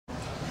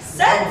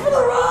Send for the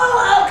Royal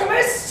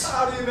Alchemist!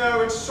 How do you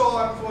know it's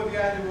time for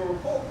the annual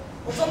report?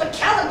 Well, it's on the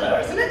calendar,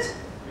 isn't it?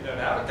 We don't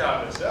have a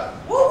calendar, sir.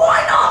 Well,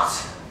 why not?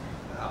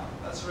 Now,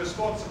 that's the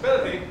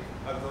responsibility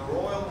of the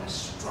Royal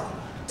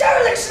Astronomer.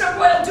 Dereliction of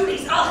royal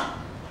duties. I'll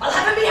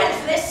have him beheaded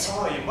for this.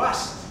 Oh, you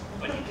must.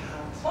 But you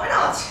can't. Why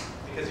not?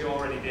 Because you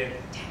already did.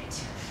 Damn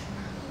it.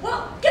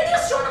 Well, get the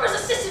astronomer's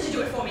assistant to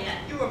do it for me then.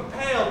 You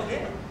impaled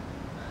him.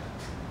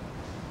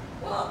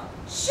 Well,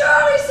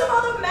 surely some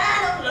other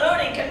man of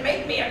learning can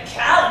make me a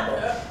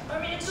calendar. I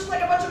mean, it's just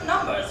like a bunch of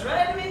numbers,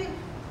 right? I mean,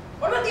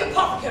 what about the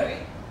apothecary?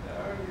 No,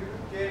 you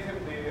gave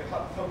him the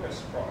hot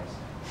focus prize.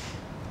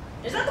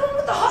 Is that the one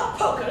with the hot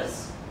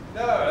pokers?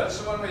 No, that's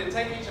the one where you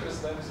take each of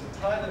his limbs and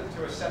tie them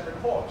to a separate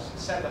horse and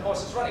send the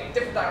horses running in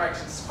different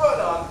directions,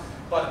 spurred on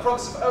by the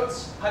promise of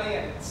oats, honey,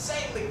 and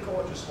insanely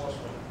gorgeous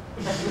horsewomen.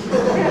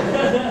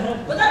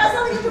 But that has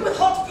nothing to do with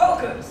hot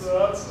pokers.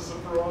 That's a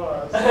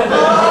surprise.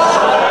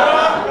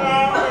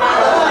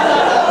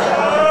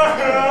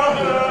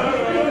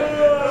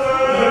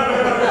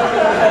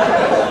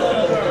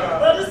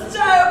 That is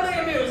terribly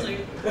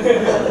amusing.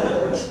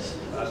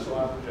 That's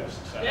why I'm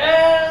just saying.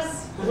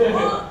 Yes.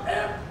 Well,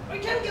 we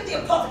can't get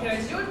the apothecary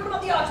to do it. What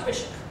about the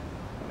archbishop?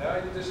 No,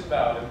 you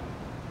disavowed him.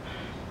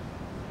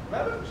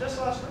 Remember, just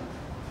last week?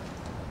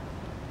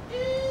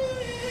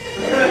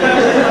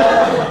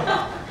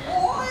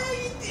 Why are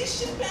you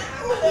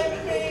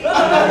disavowing me?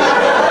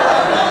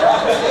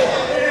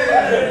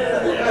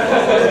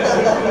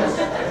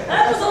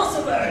 That was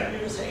also very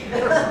amusing.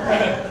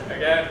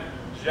 Again,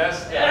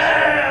 just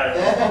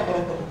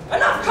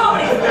Enough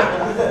comedy for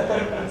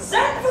now.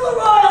 Send for the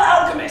Royal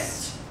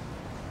Alchemist.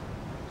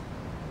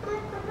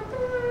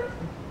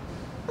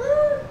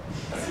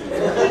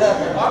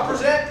 I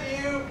present to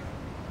you,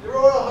 Your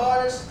Royal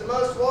Highness, the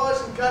most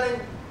wise and cunning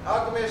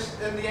alchemist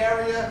in the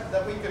area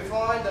that we could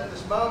find at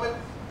this moment,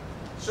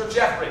 Sir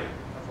Geoffrey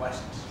of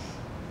Wessex.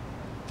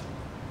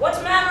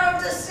 What manner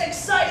of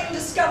exciting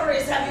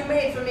discoveries have you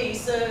made for me,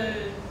 Sir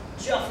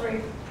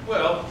Geoffrey?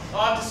 Well,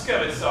 I've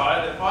discovered,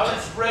 sire, that if I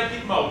let spread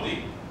get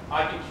mouldy,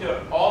 I can cure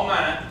all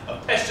manner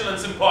of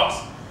pestilence and pox.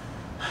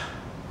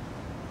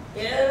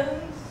 Yes,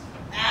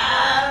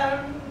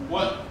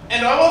 Well,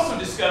 and I've also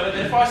discovered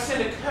that if I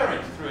send a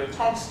current through a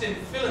tungsten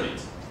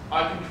filament,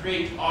 I can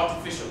create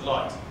artificial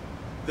light.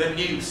 The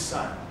new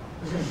sun.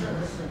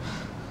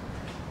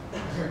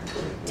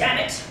 damn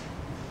it.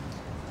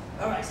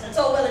 Alright, so that's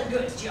all well and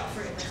good,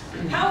 Geoffrey.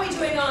 How are we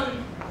doing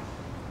on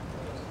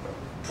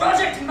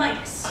Project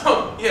Midas?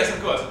 Oh, yes,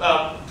 of course.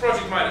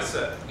 Project Midas,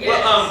 sir.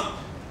 Yes. Well,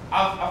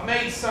 I've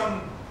made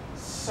some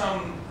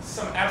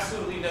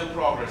absolutely no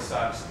progress,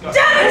 sir.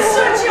 Damn it,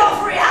 Sir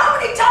Geoffrey! How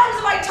many times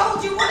have I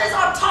told you what is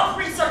our top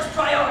research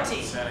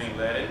priority? Saying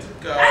let it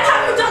go. And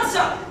have you done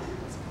so?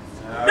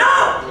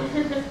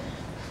 No!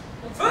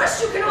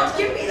 First, you cannot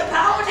give me the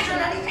power to turn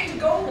anything to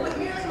gold with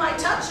merely my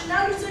touch, and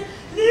now you say,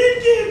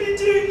 let me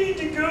turn it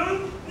to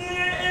gold,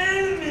 they're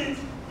elements.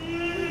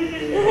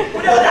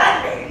 Whatever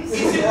that means.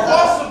 It's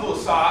impossible,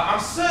 sire. I'm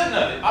certain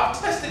of it. I've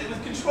tested it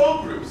with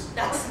control groups.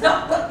 That's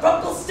not what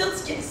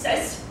Rumpelstiltskin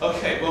says.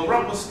 Okay, well,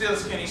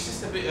 Rumpelstiltskin, he's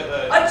just a bit of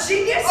a... A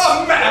genius?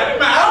 A madman!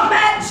 A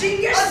mad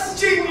genius? A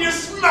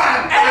genius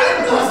man!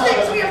 Any of those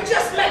things we have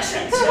just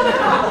mentioned.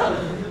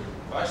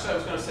 Well, actually, I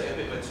was going to say a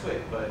bit of a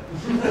twit, but...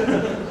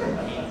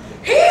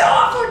 He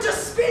offered to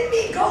spin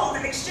me gold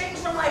in exchange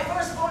for my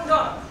firstborn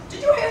daughter.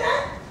 Did you hear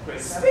that? Great.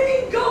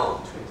 Spinning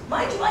gold.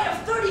 Mind you, I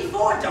have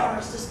 $34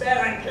 to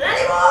spare, and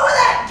plenty more where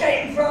that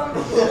came from.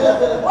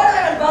 Why do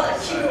I even bother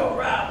keep you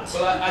around?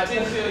 Well, I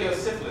didn't feel your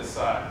syphilis,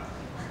 sire.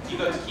 You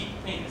got to keep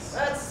the penis.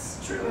 That's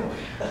true.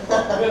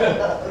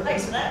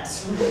 Thanks for that.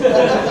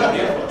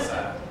 Beautiful,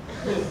 sire.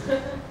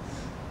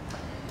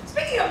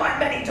 Speaking of my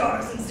many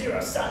daughters and 0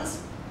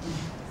 sons,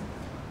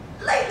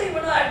 lately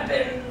when I've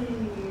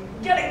been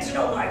getting to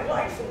know my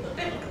wife in the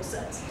biblical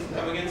sense,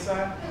 Come again,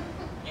 sire?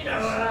 you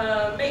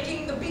know,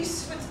 making the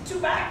beast with 2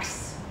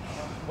 backs,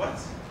 What?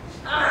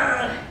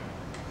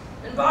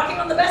 embarking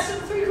on the best of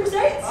the 3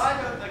 crusades.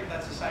 I don't think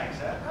that's a saying,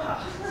 sir.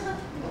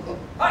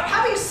 Alright,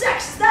 having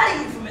sex, is that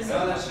a euphemism?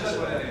 No, that's just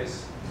what it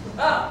is.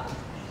 Oh.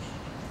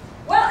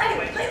 Well,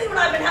 anyway, lately when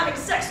I've been having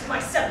sex with my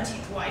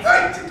 17th wife.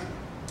 18th!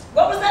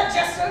 What was that,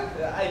 Jester?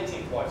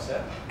 18th wife,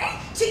 sir.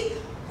 18th?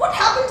 What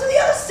happened to the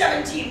other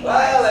 17 Well,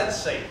 wives? let's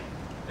see.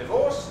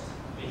 Divorced,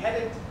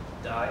 beheaded,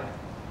 died.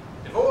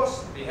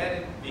 Divorced,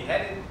 beheaded,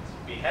 beheaded,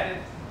 beheaded.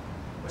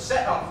 Was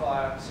set on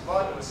fire,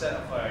 survived but was set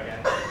on fire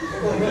again.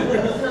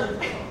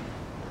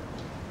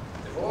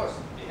 Divorced,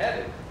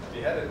 beheaded,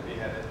 beheaded,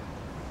 beheaded.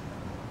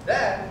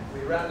 Then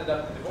we rounded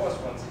up the divorced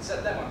ones and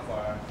set them on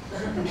fire.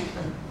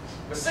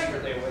 But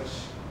secretly, which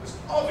was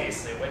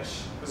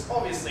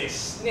obviously a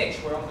snitch.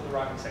 We're on to the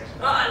rocking section.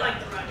 Oh, I like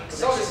the rocking Was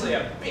section. obviously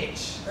a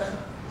bitch.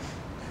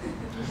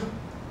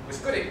 Was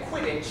good at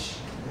Quidditch.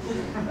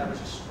 That was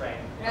just strange.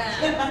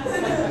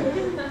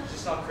 Yeah.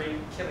 Just not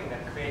killing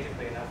them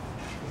creatively enough.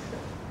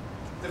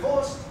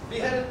 Divorced,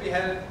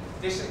 beheaded,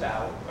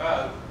 disemboweled.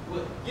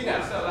 You know,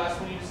 what's that last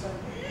one you just said?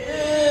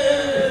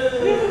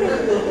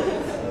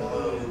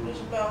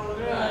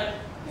 Right.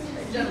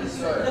 Gently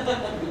sort of.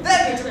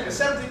 Then he took the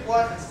 70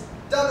 block and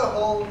dug a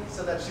hole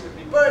so that she would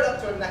be buried up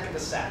to her neck in the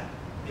sand.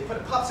 He put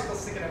a popsicle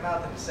stick in her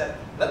mouth and he said,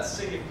 "Let's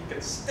see if you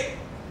can stick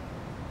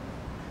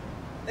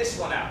this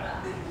one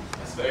out."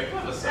 That's very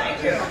clever, sir.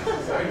 Thank you.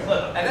 Very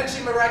clever. And then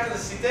she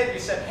miraculously did. You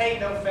said, "Hey,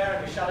 no fair,"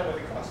 and you shot her with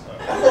a crossbow.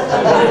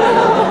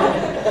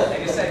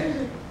 And you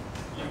said,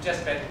 "You've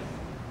just been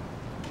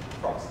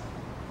crossed."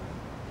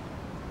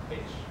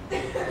 Bitch.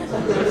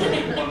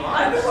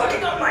 I've been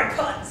working on my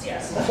puns,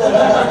 yes.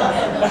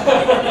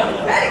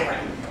 Anyway,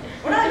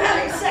 when I'm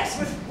having sex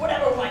with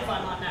whatever wife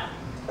I'm on now,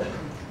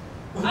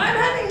 I'm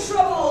having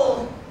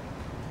trouble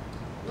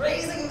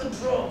raising the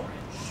drawbridge.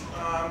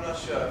 I'm not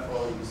sure I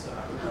follow you, sir.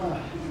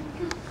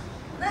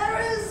 There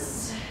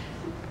is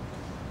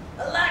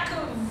a lack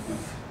of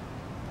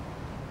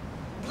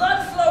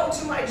blood flow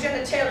to my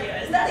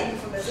genitalia. Is that a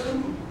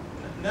euphemism?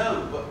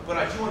 No, but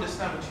I do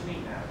understand what you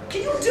mean now.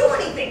 Can you do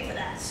anything for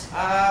that?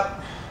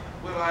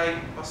 Well, I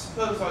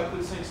suppose I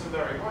could sing some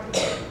very right.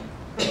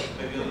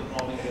 Maybe a little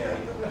more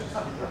Bulgarian.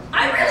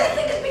 I really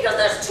think it's because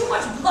there's too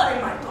much blood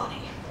in my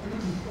body.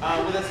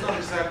 Well, that's not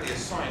exactly a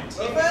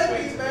scientific Well,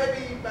 way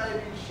maybe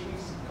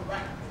she's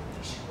correct.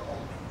 We should roll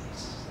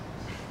this.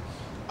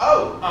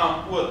 Oh,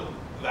 well,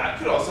 that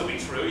could also be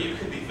true. You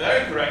could be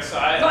very correct,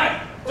 sire.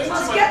 Right. We Just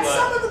must too much get blood.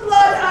 some of the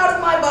blood out of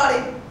my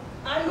body.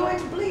 I'm going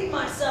to bleed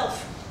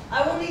myself.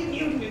 I will need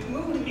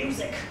mood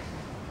music.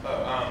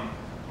 But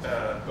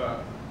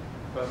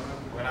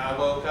when I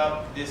woke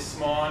up this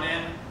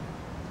morning,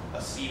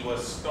 a sea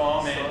was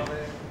storming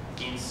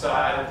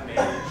inside of me.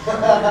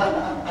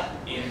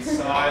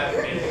 Inside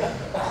of me.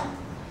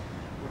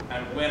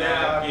 And when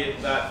I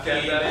get that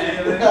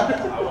feeling,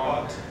 I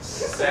want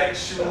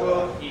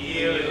sexual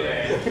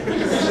healing.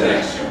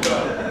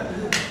 Sexual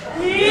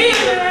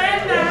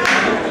healing now.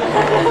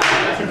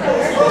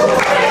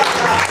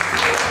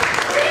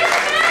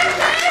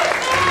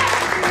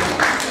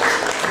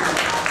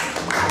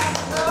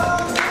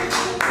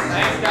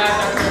 Thanks, guys.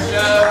 That was our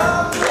show.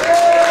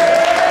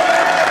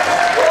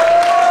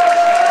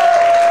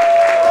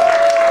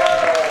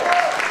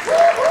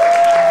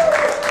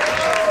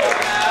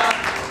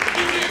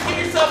 Give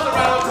yourself a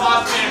round of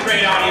applause for being a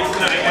great audience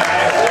tonight, guys.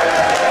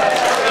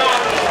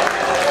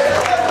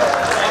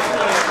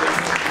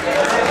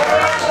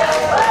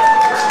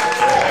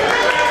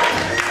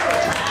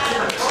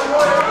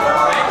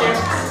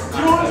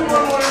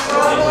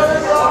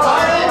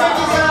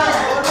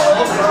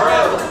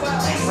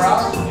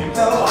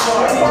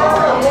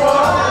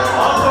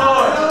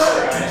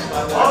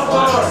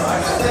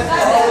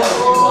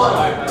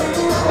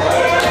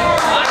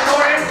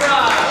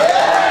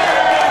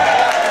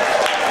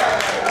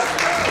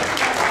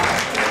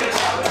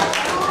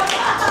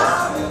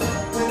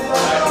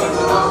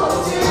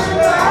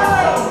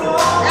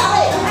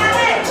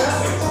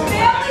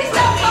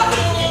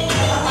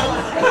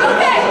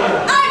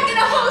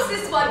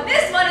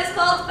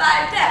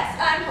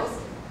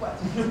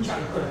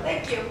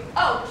 Thank you.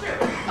 Oh, true.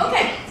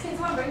 Okay, can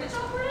someone bring the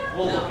chalkboard out?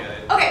 We'll look at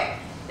it. Okay,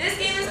 this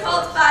game is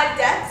called 5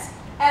 Deaths,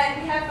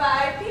 and we have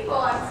 5 people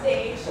on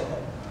stage.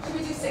 Should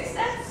we do 6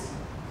 deaths?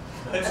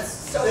 That's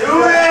so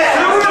Do it!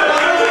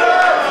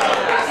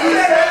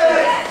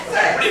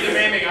 Pretty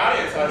demanding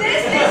audience.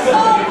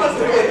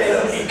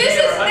 This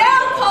is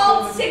now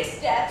called 6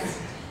 Deaths,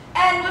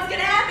 and what's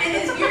gonna happen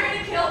is you're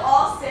gonna kill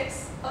all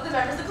 6 of the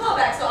members of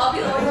Clawback, so I'll be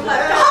the only one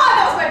left. Ah,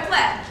 that was my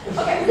plan.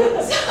 Okay,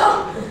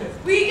 so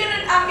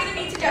I'm gonna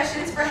need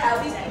suggestions for how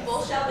these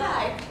people shall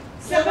die.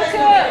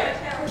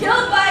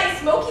 Killed by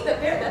Smokey the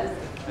Bear. That is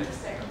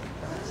interesting.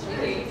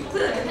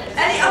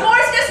 And a more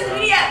suggestions, we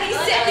need at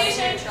least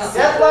 6.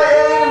 Death by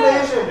alien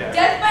invasion.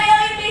 Death by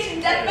alien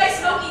invasion, death by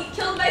Smokey,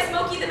 killed by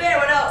Smokey the Bear.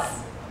 What else?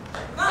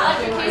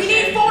 We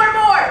need 4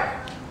 more.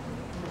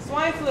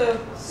 Swine flu.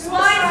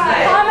 Swine flu.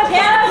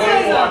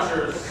 Weight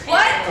Watchers.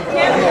 What?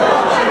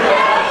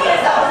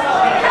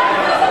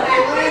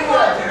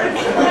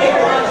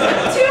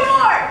 Two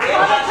more.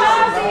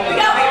 We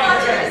got Weight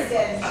Watchers.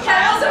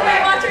 Chemicals and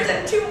Weight Watchers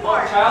and 2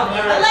 more.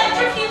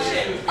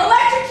 Electrocution.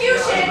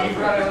 Electrocution.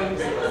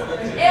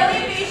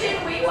 Alien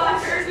invasion, Weight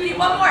Watchers. We need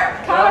 1 more.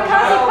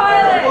 Kamikaze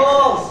pilot.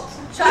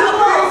 Child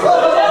balls.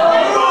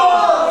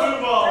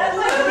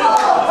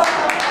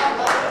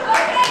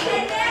 Okay,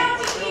 and now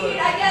we need,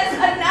 I guess, a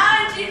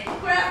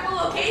non-geographical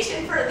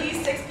location for these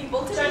 6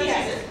 people to be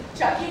at.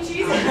 Chuck E.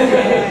 Cheese.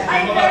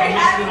 I'm very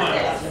happy with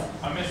this.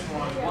 I missed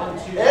one.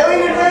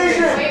 Alien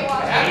invasion. Weight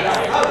Watchers.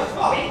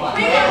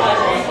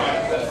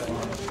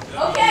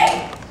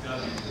 Okay.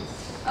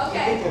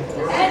 Okay.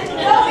 And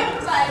no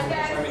improvise,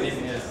 guys.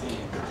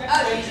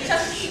 Chuck E.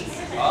 Cheese.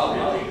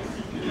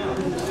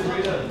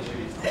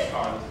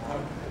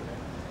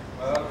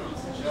 Welcome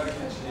to Chuck E.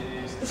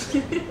 Cheese,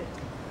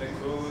 the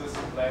coolest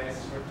place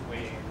for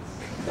twins.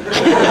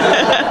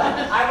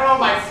 I brought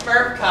my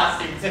Smurf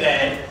costume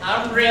today.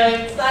 I'm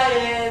really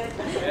excited.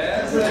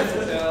 Yes, I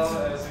can tell,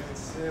 as you can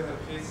see, the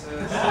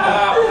pizzas.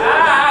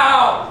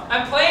 Ow!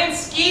 I'm playing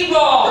skee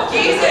ball.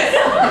 Jesus!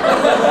 Ow!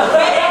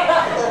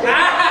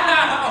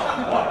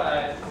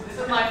 Alright. This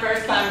is my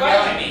first time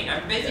yelling at me.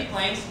 I'm busy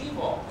playing skee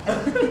ball.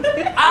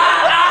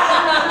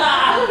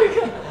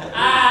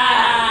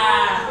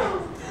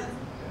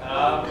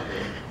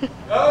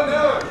 Oh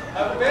no,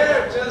 a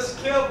bear just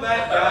killed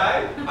that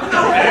guy. I'm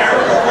no bear!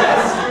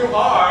 Yes, you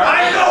are.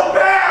 I'm no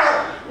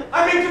bear!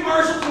 I'm in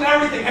commercials and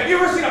everything. Have you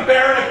ever seen a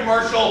bear in a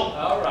commercial?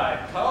 All right,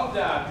 calm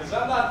down, because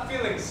I'm not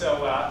feeling so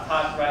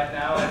hot right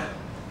now, and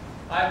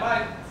I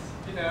might,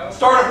 you know.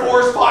 Start a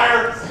forest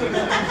fire.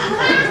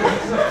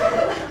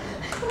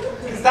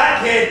 Because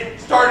that kid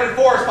started a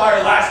forest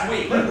fire last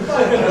week.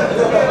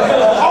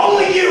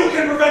 Only you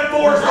can prevent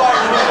forest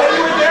fires. And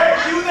you were there?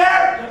 You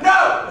there?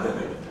 No!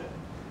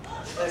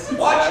 Listen,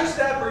 Watch sir, your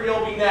step or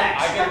you'll be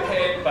next. I get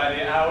paid by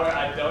the hour.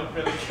 I don't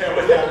really care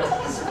what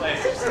happens to this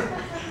place.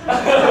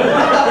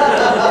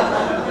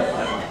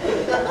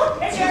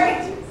 Hey, Jerry.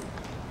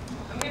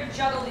 I'm here to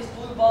juggle these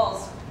blue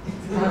balls.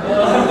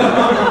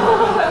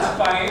 That's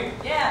funny,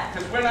 Yeah.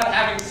 because we're not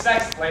having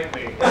sex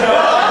lately.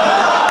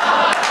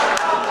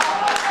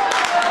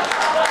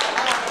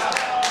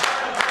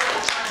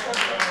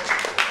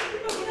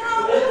 You know,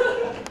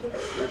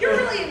 you're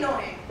really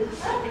annoying.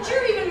 But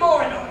you're even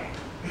more annoying.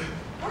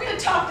 We're gonna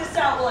talk this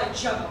out while I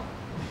juggle.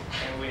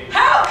 And we.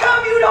 How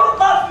come you don't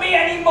love me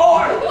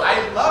anymore?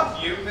 I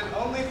love you, but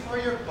only for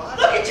your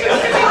body. Look at you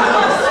sitting on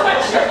my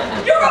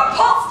sweatshirt. You're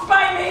repulsed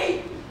by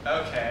me.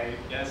 Okay,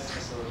 yes,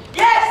 just a little.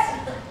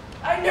 Yes,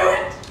 I knew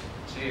it.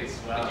 Jeez,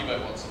 I well. think you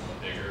might want someone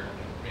bigger,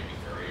 maybe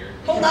furrier.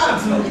 Hold on,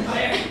 Smoky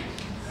Claire.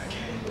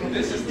 Okay,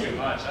 this is too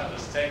much. I'm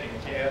just taking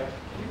care.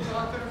 Can you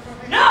talk there for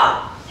me?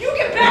 No, you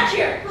get back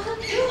here.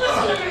 You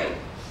listen to me.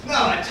 No,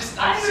 I'm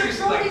I'm seriously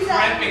gonna like throw these at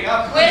cramping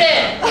up. Quit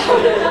it!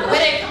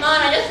 Quit it, come on,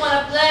 I just want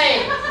to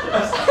play.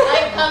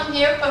 I come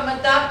here from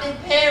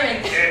adopted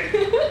parents.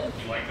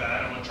 You like the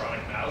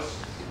animatronic mouse?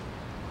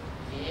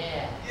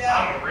 Yeah.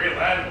 I'm a real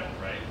animal.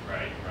 Right.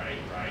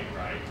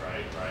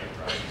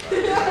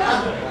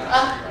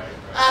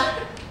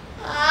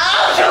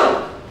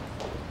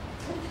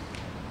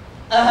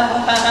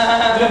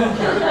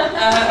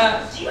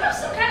 Do you have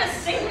some kind of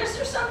sickness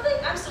or something?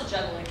 I'm still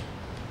juggling.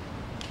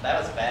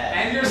 That was bad.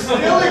 And you're still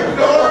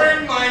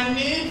ignoring my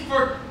need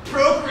for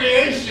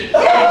procreation.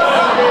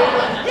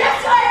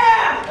 Yes,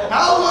 I am.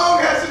 How long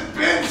has it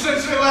been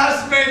since we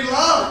last made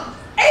love?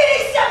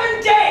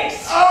 87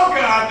 days. Oh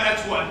God,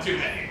 that's one too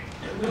many.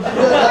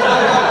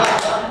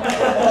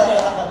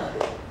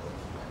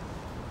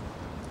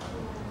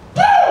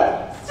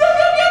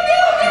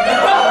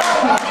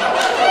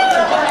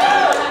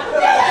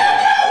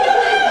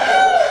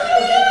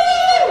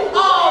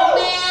 Oh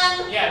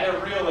man! Yeah, they're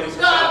real. Ladies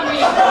and God,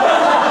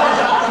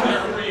 gentlemen.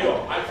 They're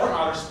real. I'm from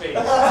outer space.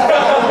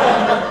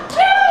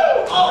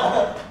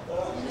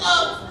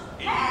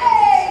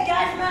 Hey,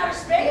 guy from outer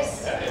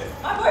space. Hey.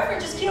 My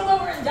boyfriend just keeled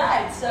over and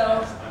died, so I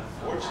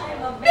Unfortunately.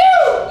 am a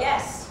man.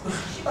 Yes.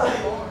 She was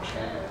born.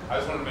 I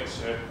just wanted to make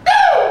sure.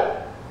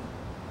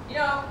 You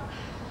know,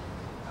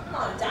 I'm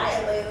on a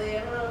diet lately.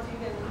 I don't know if you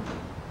can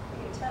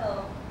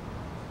tell.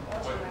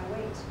 Watching my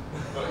weight.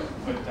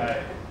 What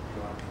diet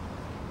you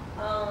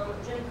on?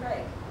 Jenny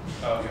Craig.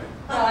 Oh, okay.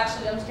 No,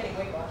 actually, I'm just kidding.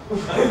 Weight Watch.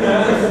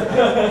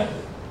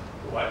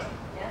 What?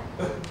 Yeah.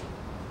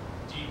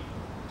 Do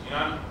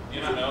you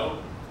not know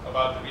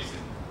about the recent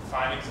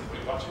findings of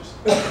Weight Watchers?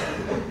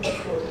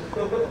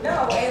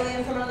 No,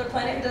 alien from another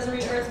planet who doesn't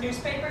read Earth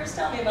newspapers.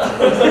 Tell me about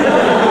it.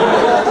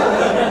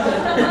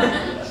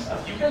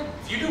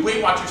 If you do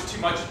Weight Watchers too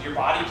much, your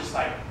body just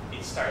like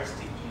it starts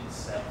to eat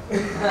itself.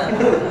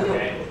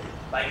 Okay,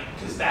 like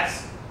because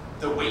that's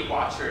the Weight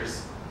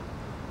Watchers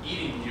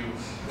eating you.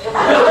 See where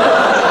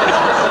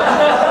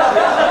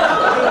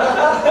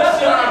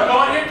I'm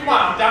going here? Come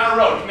on, I'm down the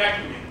road. Connect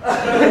with me.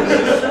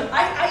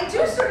 I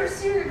do sort of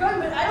see where you're going,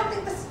 but I don't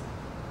think this.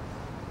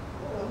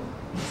 Oh,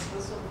 this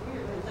was so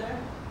weird right there.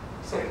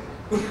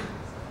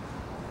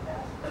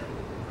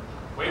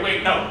 Wait,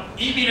 no.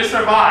 Eat me to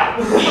survive.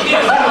 Eat me to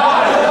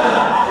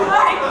survive. I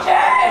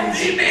can't!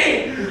 Eat me.